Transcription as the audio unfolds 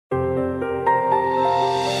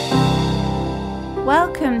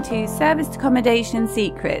Welcome to Serviced Accommodation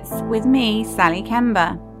Secrets with me, Sally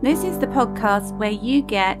Kember. This is the podcast where you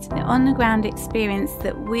get the on-the-ground experience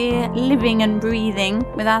that we're living and breathing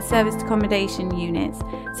with our serviced accommodation units.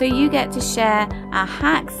 So you get to share our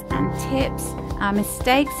hacks and tips, our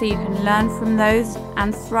mistakes, so you can learn from those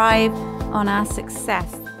and thrive on our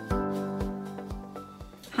success.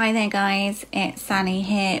 Hi there guys, it's Sally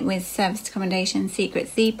here with Serviced Accommodation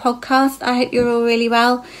Secrets, the podcast. I hope you're all really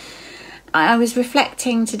well. I was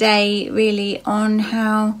reflecting today really on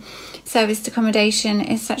how serviced accommodation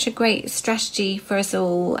is such a great strategy for us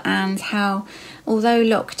all, and how although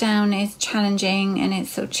lockdown is challenging and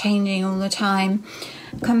it's sort of changing all the time,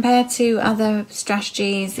 compared to other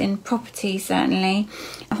strategies in property, certainly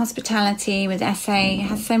hospitality with SA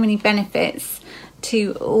has so many benefits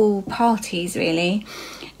to all parties really.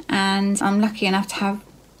 And I'm lucky enough to have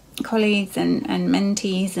colleagues and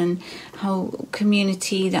mentees and whole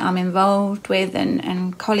community that I'm involved with,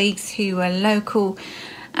 and colleagues who are local,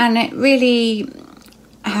 and it really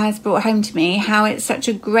has brought home to me how it's such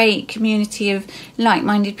a great community of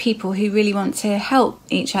like-minded people who really want to help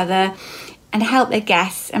each other and help their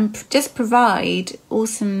guests and just provide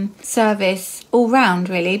awesome service all round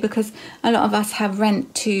really, because a lot of us have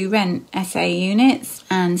rent SA units,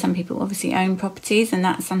 and some people obviously own properties, and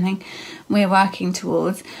that's something we're working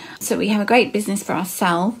towards. So we have a great business for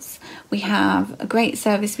ourselves. We have a great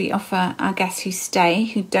service we offer our guests who stay,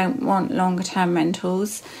 who don't want longer term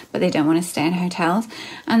rentals, but they don't want to stay in hotels.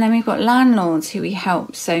 And then we've got landlords who we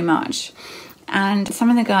help so much. And some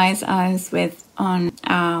of the guys I was with on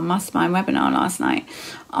our mastermind webinar last night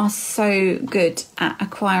are so good at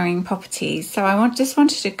acquiring properties. So I just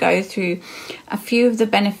wanted to go through a few of the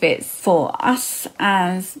benefits for us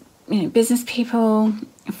as business people,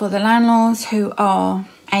 for the landlords who are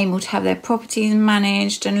able to have their properties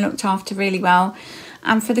managed and looked after really well,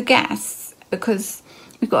 and for the guests, because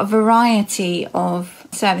we've got a variety of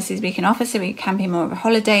services we can offer. So we can be more of a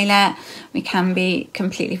holiday let, we can be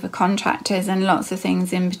completely for contractors, and lots of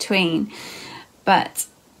things in between. But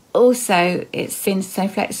also it's been so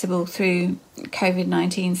flexible through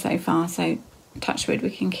COVID-19 so far, so touch wood,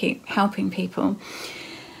 we can keep helping people.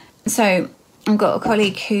 So I've got a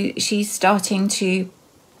colleague who she's starting to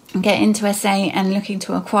get into SA and looking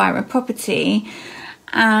to acquire a property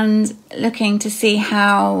and looking to see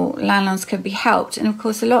how landlords could be helped. And of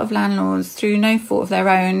course a lot of landlords, through no fault of their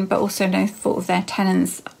own but also no fault of their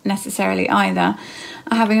tenants necessarily either,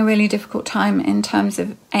 are having a really difficult time in terms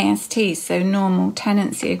of ASTs, so normal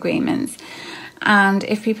tenancy agreements. And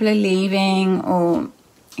if people are leaving, or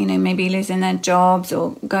maybe losing their jobs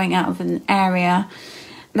or going out of an area,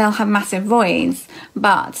 they'll have massive voids,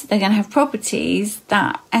 but they're going to have properties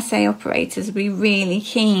that SA operators will be really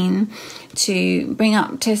keen to bring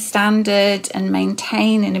up to standard and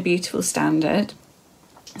maintain in a beautiful standard.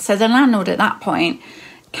 So the landlord at that point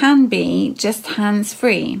can be just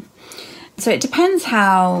hands-free. So it depends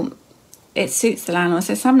how it suits the landlord.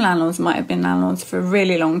 So some landlords might have been landlords for a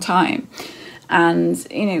really long time and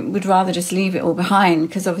would rather just leave it all behind,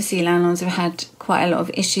 because obviously landlords have had quite a lot of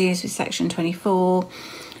issues with Section 24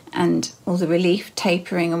 and all the relief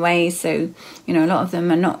tapering away. So a lot of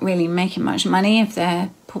them are not really making much money if their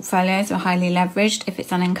portfolios are highly leveraged. If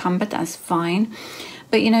it's unencumbered, that's fine.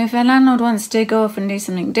 But if a landlord wants to go off and do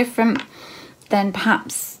something different, then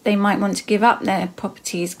perhaps they might want to give up their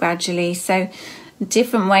properties gradually. So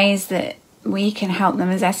different ways that we can help them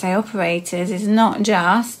as SA operators is not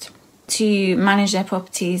just to manage their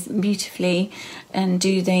properties beautifully and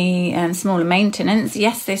do the smaller maintenance.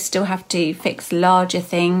 Yes, they still have to fix larger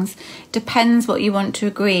things. Depends what you want to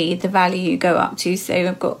agree, the value you go up to. So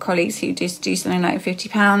I've got colleagues who just do something like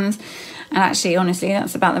 £50, and actually honestly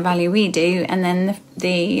that's about the value we do, and then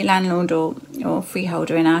the landlord or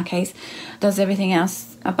freeholder in our case does everything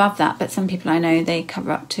else above that. But some people I know, they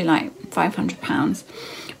cover up to like £500,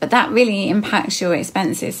 but that really impacts your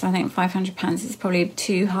expenses. So I think £500 is probably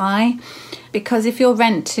too high, because if you're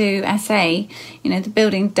rent to SA, the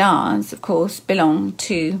building does of course belong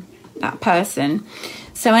to that person.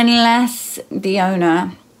 So unless the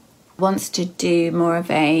owner wants to do more of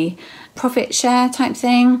a profit share type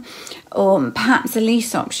thing, or perhaps a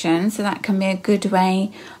lease option, so that can be a good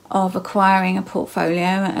way of acquiring a portfolio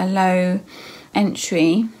at a low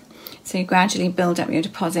entry. So you gradually build up your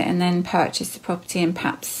deposit and then purchase the property in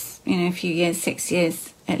perhaps a few years, 6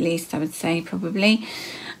 years at least, I would say probably.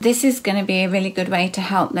 This is going to be a really good way to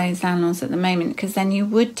help those landlords at the moment, because then you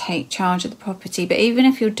would take charge of the property. But even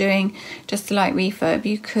if you're doing just a light refurb,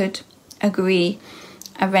 you could agree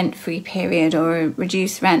a rent-free period or a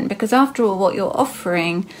reduced rent, because after all what you're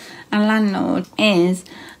offering a landlord is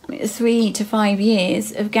 3 to 5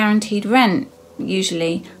 years of guaranteed rent.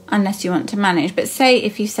 usually, unless you want to manage. But say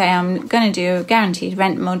if you say, I'm going to do a guaranteed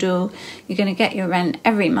rent model, you're going to get your rent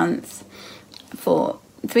every month for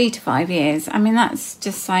 3 to 5 years. I mean, that's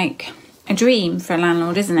just like a dream for a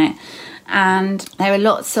landlord, isn't it? And there are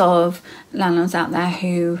lots of landlords out there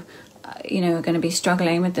who, are going to be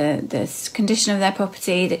struggling with the condition of their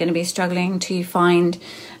property. They're going to be struggling to find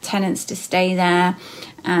tenants to stay there.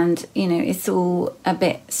 And, it's all a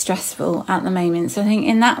bit stressful at the moment. So I think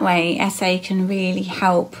in that way, SA can really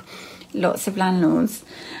help lots of landlords.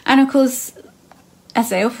 And of course,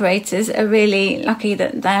 SA operators are really lucky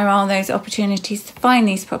that there are those opportunities to find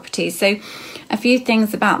these properties. So a few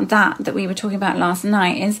things about that we were talking about last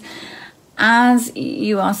night is, as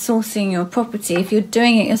you are sourcing your property, if you're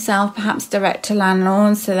doing it yourself, perhaps direct to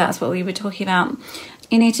landlords, so that's what we were talking about,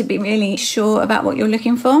 you need to be really sure about what you're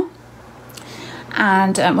looking for.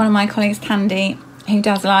 And one of my colleagues, Tandy, who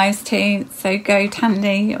does lives too, so go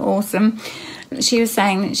Tandy, awesome. She was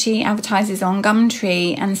saying that she advertises on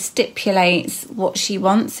Gumtree and stipulates what she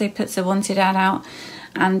wants, so puts a wanted ad out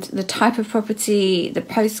and the type of property, the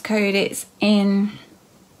postcode it's in,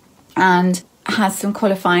 and has some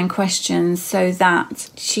qualifying questions so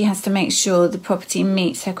that she has to make sure the property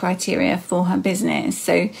meets her criteria for her business.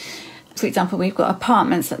 So, for example, we've got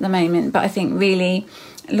apartments at the moment, but I think really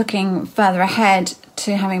looking further ahead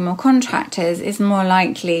to having more contractors is more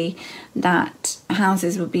likely that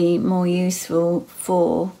houses will be more useful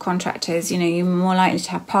for contractors. You're more likely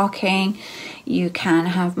to have parking. You can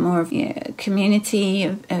have more of a community,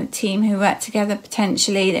 a team who work together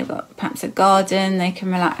potentially. They've got perhaps a garden they can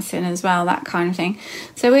relax in as well, that kind of thing.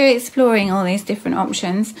 So we're exploring all these different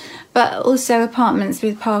options. But also apartments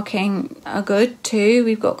with parking are good too.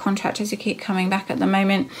 We've got contractors who keep coming back at the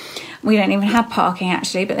moment. We don't even have parking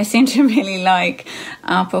actually, but they seem to really like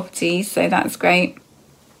our properties, so that's great.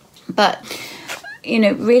 But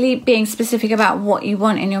really being specific about what you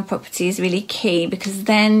want in your property is really key, because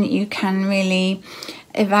then you can really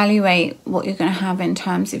evaluate what you're going to have in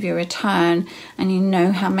terms of your return, and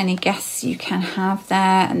how many guests you can have there,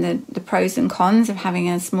 and the pros and cons of having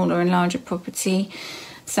a smaller and larger property.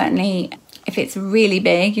 Certainly if it's really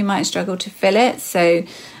big, you might struggle to fill it, so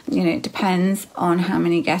it depends on how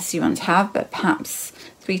many guests you want to have, but perhaps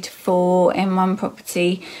 3 to 4 in one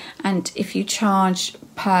property. And if you charge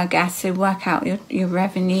per guest, so work out your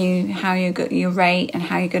revenue, how you got your rate and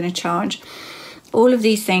how you're going to charge. All of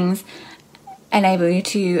these things enable you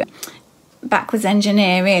to backwards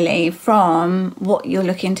engineer really from what you're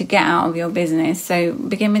looking to get out of your business. So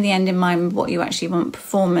begin with the end in mind, what you actually want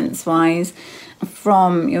performance wise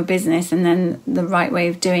from your business, and then the right way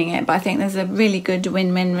of doing it. But I think there's a really good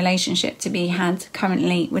win-win relationship to be had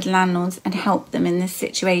currently with landlords and help them in this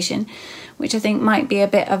situation, which I think might be a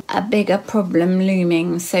bit of a bigger problem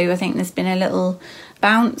looming. So I think there's been a little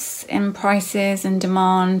bounce in prices and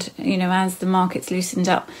demand, as the market's loosened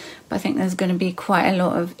up. But I think there's going to be quite a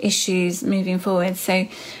lot of issues moving forward. So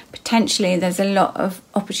potentially there's a lot of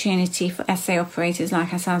opportunity for SA operators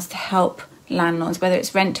like ourselves to help landlords, whether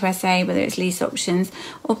it's rent to SA, whether it's lease options,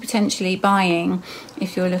 or potentially buying,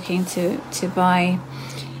 if you're looking to buy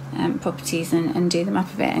properties and do them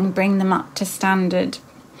up a bit and bring them up to standard.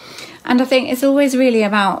 And I think it's always really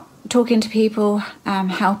about talking to people,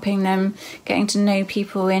 helping them, getting to know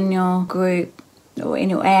people in your group or in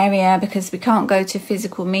your area, because we can't go to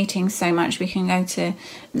physical meetings so much. We can go to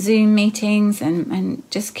Zoom meetings and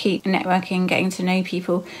just keep networking, getting to know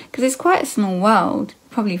people, because it's quite a small world. You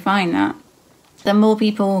probably find that the more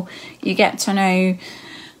people you get to know,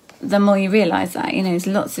 the more you realise that, there's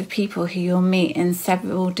lots of people who you'll meet in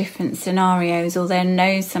several different scenarios, or they'll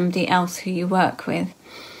know somebody else who you work with.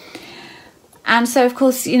 And so, of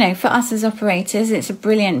course, for us as operators, it's a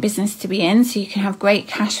brilliant business to be in. So you can have great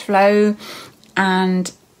cash flow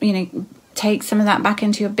and, take some of that back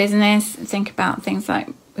into your business. Think about things like,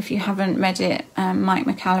 if you haven't read it, Mike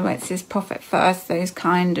Michalowicz's Profit First, those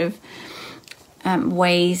kind of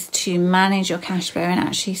ways to manage your cash flow and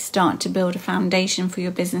actually start to build a foundation for your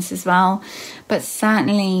business as well. But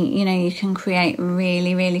certainly, you can create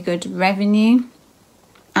really, really good revenue.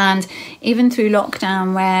 And even through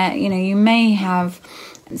lockdown, where, you may have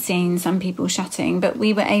seen some people shutting, but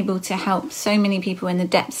we were able to help so many people in the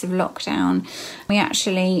depths of lockdown. We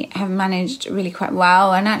actually have managed really quite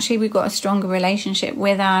well, and actually we've got a stronger relationship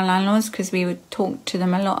with our landlords because we would talk to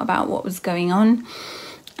them a lot about what was going on.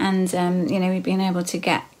 And, we've been able to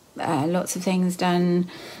get lots of things done,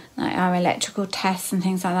 like our electrical tests and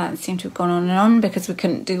things like that seem to have gone on and on, because we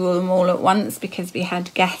couldn't do them all at once because we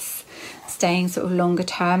had guests staying sort of longer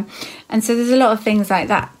term. And so there's a lot of things like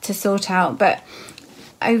that to sort out. But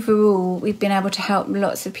overall, we've been able to help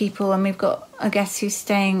lots of people, and we've got a guest who's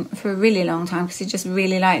staying for a really long time because he just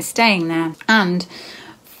really likes staying there. And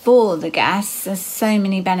for the guests, there's so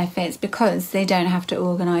many benefits because they don't have to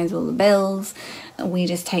organise all the bills. We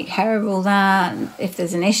just take care of all that. If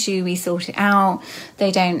there's an issue, we sort it out.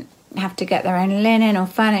 They don't have to get their own linen or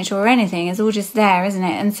furniture or anything. It's all just there, isn't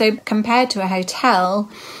it? And so compared to a hotel,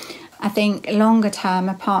 I think longer term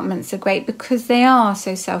apartments are great because they are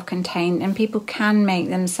so self-contained and people can make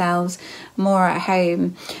themselves more at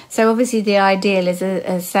home. So obviously the ideal is a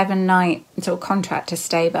 7-night sort of contractor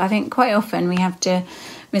stay, but I think quite often we have to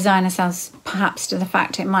resign ourselves perhaps to the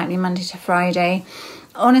fact it might be Monday to Friday.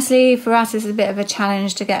 Honestly, for us, it's a bit of a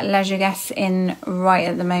challenge to get leisure guests in right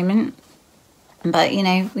at the moment. But, you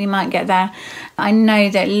know, we might get there. I know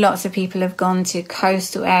that lots of people have gone to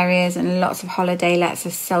coastal areas and lots of holiday lets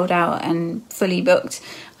are sold out and fully booked.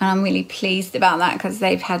 And I'm really pleased about that because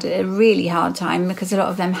they've had a really hard time because a lot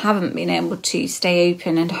of them haven't been able to stay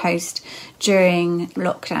open and host during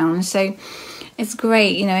lockdown. So it's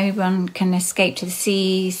great, you know, everyone can escape to the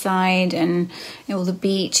seaside and all the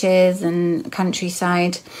beaches and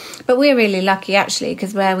countryside. But we're really lucky actually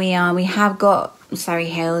because where we are, we have got Surrey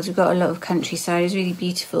Hills, we've got a lot of countryside, it's really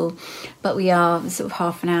beautiful, but we are sort of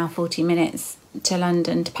half an hour, 40 minutes to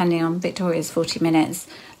London, depending on Victoria's 40 minutes.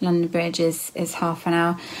 London Bridge is half an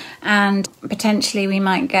hour, and potentially we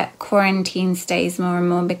might get quarantine stays more and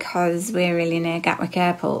more because we're really near Gatwick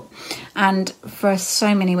Airport, and for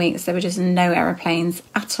so many weeks there were just no aeroplanes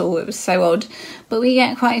at all. It was so odd, but we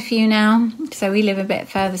get quite a few now. So we live a bit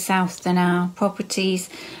further south than our properties,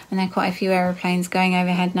 and there are quite a few aeroplanes going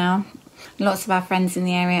overhead now. Lots of our friends in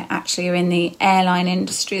the area actually are in the airline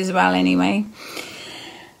industry as well anyway.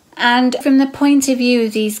 And from the point of view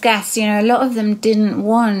of these guests, you know, a lot of them didn't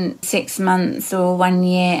want 6 months or 1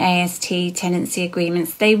 year AST tenancy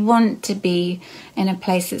agreements. They want to be in a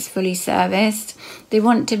place that's fully serviced. They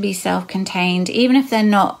want to be self-contained, even if they're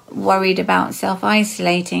not worried about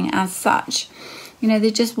self-isolating as such. You know,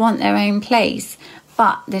 they just want their own place,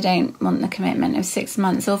 but they don't want the commitment of 6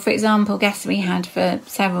 months. Or, for example, guests we had for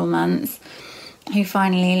several months who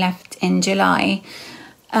finally left in July,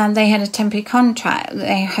 they had a temporary contract that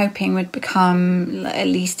they were hoping would become at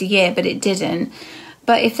least a year, but it didn't.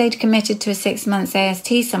 But if they'd committed to a 6 months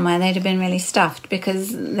AST somewhere, they'd have been really stuffed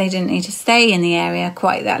because they didn't need to stay in the area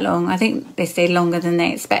quite that long. I think they stayed longer than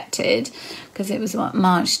they expected because it was,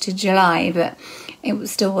 March to July, but it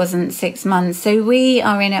still wasn't 6 months. So we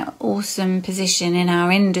are in an awesome position in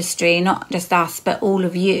our industry, not just us, but all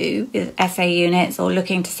of you, SA units or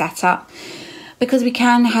looking to set up, because we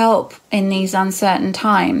can help in these uncertain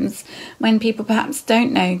times when people perhaps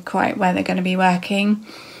don't know quite where they're going to be working.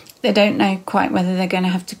 They don't know quite whether they're going to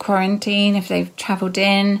have to quarantine if they've travelled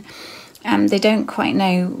in. They don't quite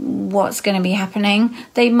know what's going to be happening.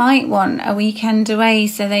 They might want a weekend away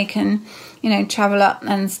so they can, you know, travel up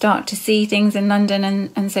and start to see things in London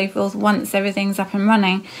and so forth once everything's up and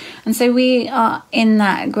running. And so we are in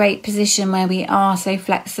that great position where we are so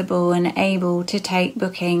flexible and able to take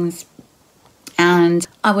bookings. And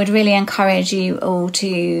I would really encourage you all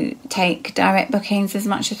to take direct bookings as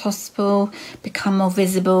much as possible, become more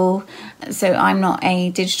visible. So I'm not a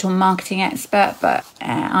digital marketing expert, but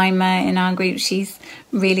Ima in our group, she's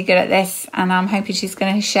really good at this, and I'm hoping she's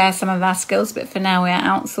going to share some of our skills. But for now, we're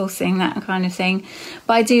outsourcing that kind of thing.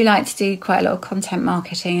 But I do like to do quite a lot of content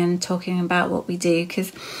marketing and talking about what we do,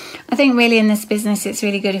 because I think really in this business, it's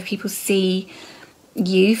really good if people see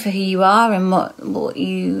you for who you are and what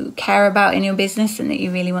you care about in your business, and that you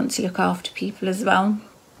really want to look after people as well.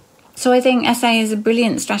 So I think SA is a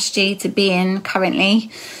brilliant strategy to be in currently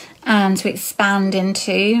and to expand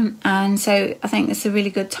into. And so I think it's a really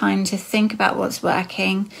good time to think about what's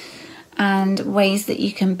working and ways that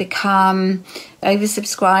you can become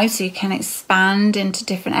oversubscribed so you can expand into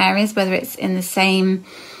different areas, whether it's in the same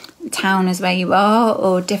town as where you are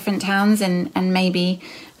or different towns, and maybe,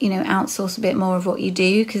 you know, outsource a bit more of what you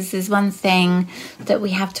do. Because there's one thing that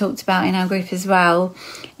we have talked about in our group as well,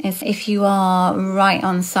 is if you are right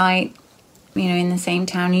on site, you know, in the same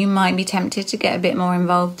town, you might be tempted to get a bit more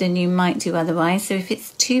involved than you might do otherwise. So if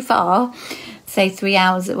it's too far, say 3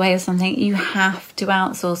 hours away or something, you have to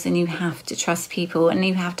outsource and you have to trust people and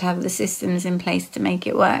you have to have the systems in place to make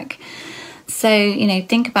it work. So, you know,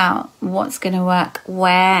 think about what's going to work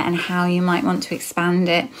where and how you might want to expand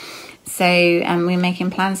it. So we're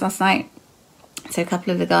making plans last night. So a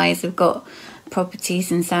couple of the guys have got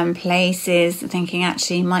properties in certain places, thinking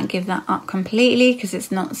actually you might give that up completely because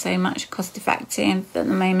it's not so much cost effective at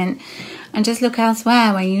the moment, and just look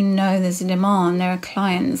elsewhere where you know there's a demand, there are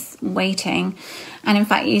clients waiting, and in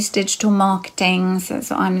fact use digital marketing. So that's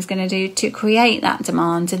what I'm going to do to create that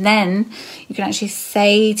demand. And then you can actually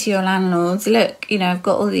say to your landlords, look, I've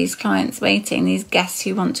got all these clients waiting, these guests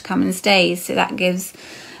who want to come and stay. So that gives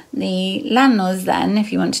the landlords then,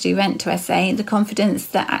 if you want to do rent to SA, the confidence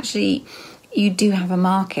that actually you do have a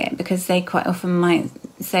market, because they quite often might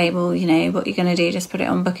say, well, what you're going to do, just put it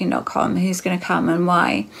on booking.com, who's going to come and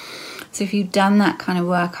why. So if you've done that kind of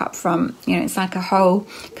work up front, it's like a whole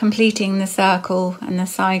completing the circle and the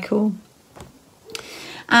cycle.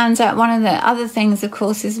 And one of the other things, of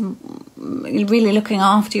course, is really looking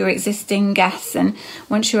after your existing guests. And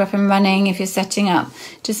once you're up and running, if you're setting up,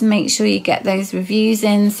 just make sure you get those reviews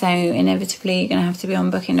in. So inevitably, you're going to have to be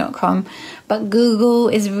on booking.com. But Google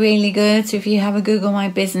is really good. So if you have a Google My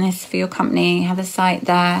Business for your company, have a site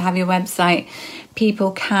there, have your website,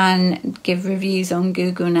 people can give reviews on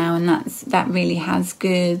Google now. And that really has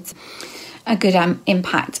a good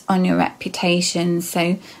impact on your reputation.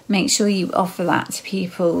 So make sure you offer that to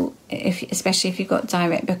people, especially if you've got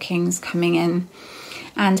direct bookings coming in.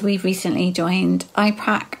 And we've recently joined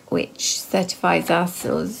IPRAC, which certifies us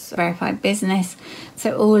as verified business.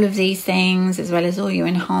 So all of these things, as well as all your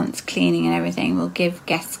enhanced cleaning and everything, will give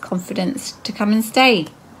guests confidence to come and stay.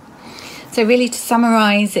 So really, to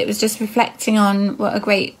summarise, it was just reflecting on what a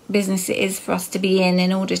great business it is for us to be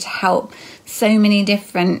in order to help so many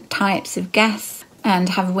different types of guests and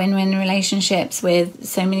have win-win relationships with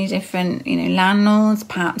so many different, landlords,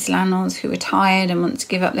 perhaps landlords who are tired and want to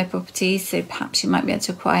give up their properties. So perhaps you might be able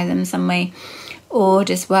to acquire them some way, or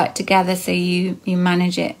just work together so you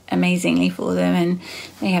manage it amazingly for them and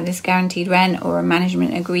they have this guaranteed rent or a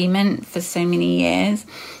management agreement for so many years.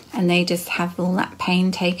 And they just have all that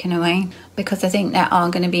pain taken away, because I think there are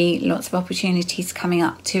going to be lots of opportunities coming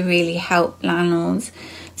up to really help landlords.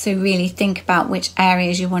 So really think about which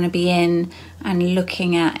areas you want to be in and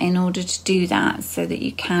looking at in order to do that, so that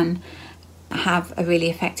you can have a really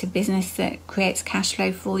effective business that creates cash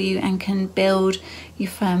flow for you and can build your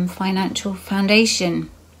firm financial foundation.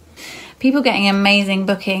 People getting amazing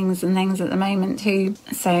bookings and things at the moment too.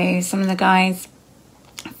 So some of the guys,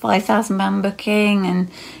 £5,000 booking,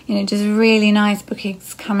 and just really nice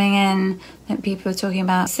bookings coming in that people are talking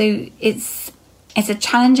about. So it's a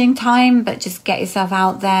challenging time, but just get yourself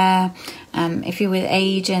out there. If you're with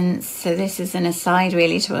agents, so this is an aside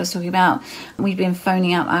really to what I was talking about. We've been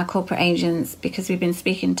phoning up our corporate agents because we've been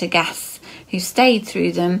speaking to guests who stayed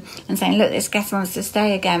through them and saying, look, this guest wants to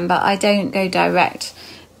stay again, but I don't go direct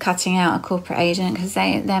cutting out a corporate agent because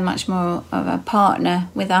they're much more of a partner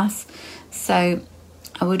with us. So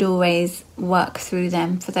I would always work through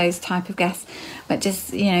them for those type of guests, but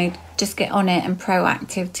just get on it and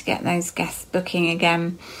proactive to get those guests booking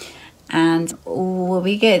again, and all will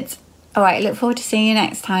be good. All right, look forward to seeing you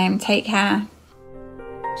next time. Take care.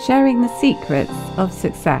 Sharing the secrets of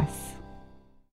success.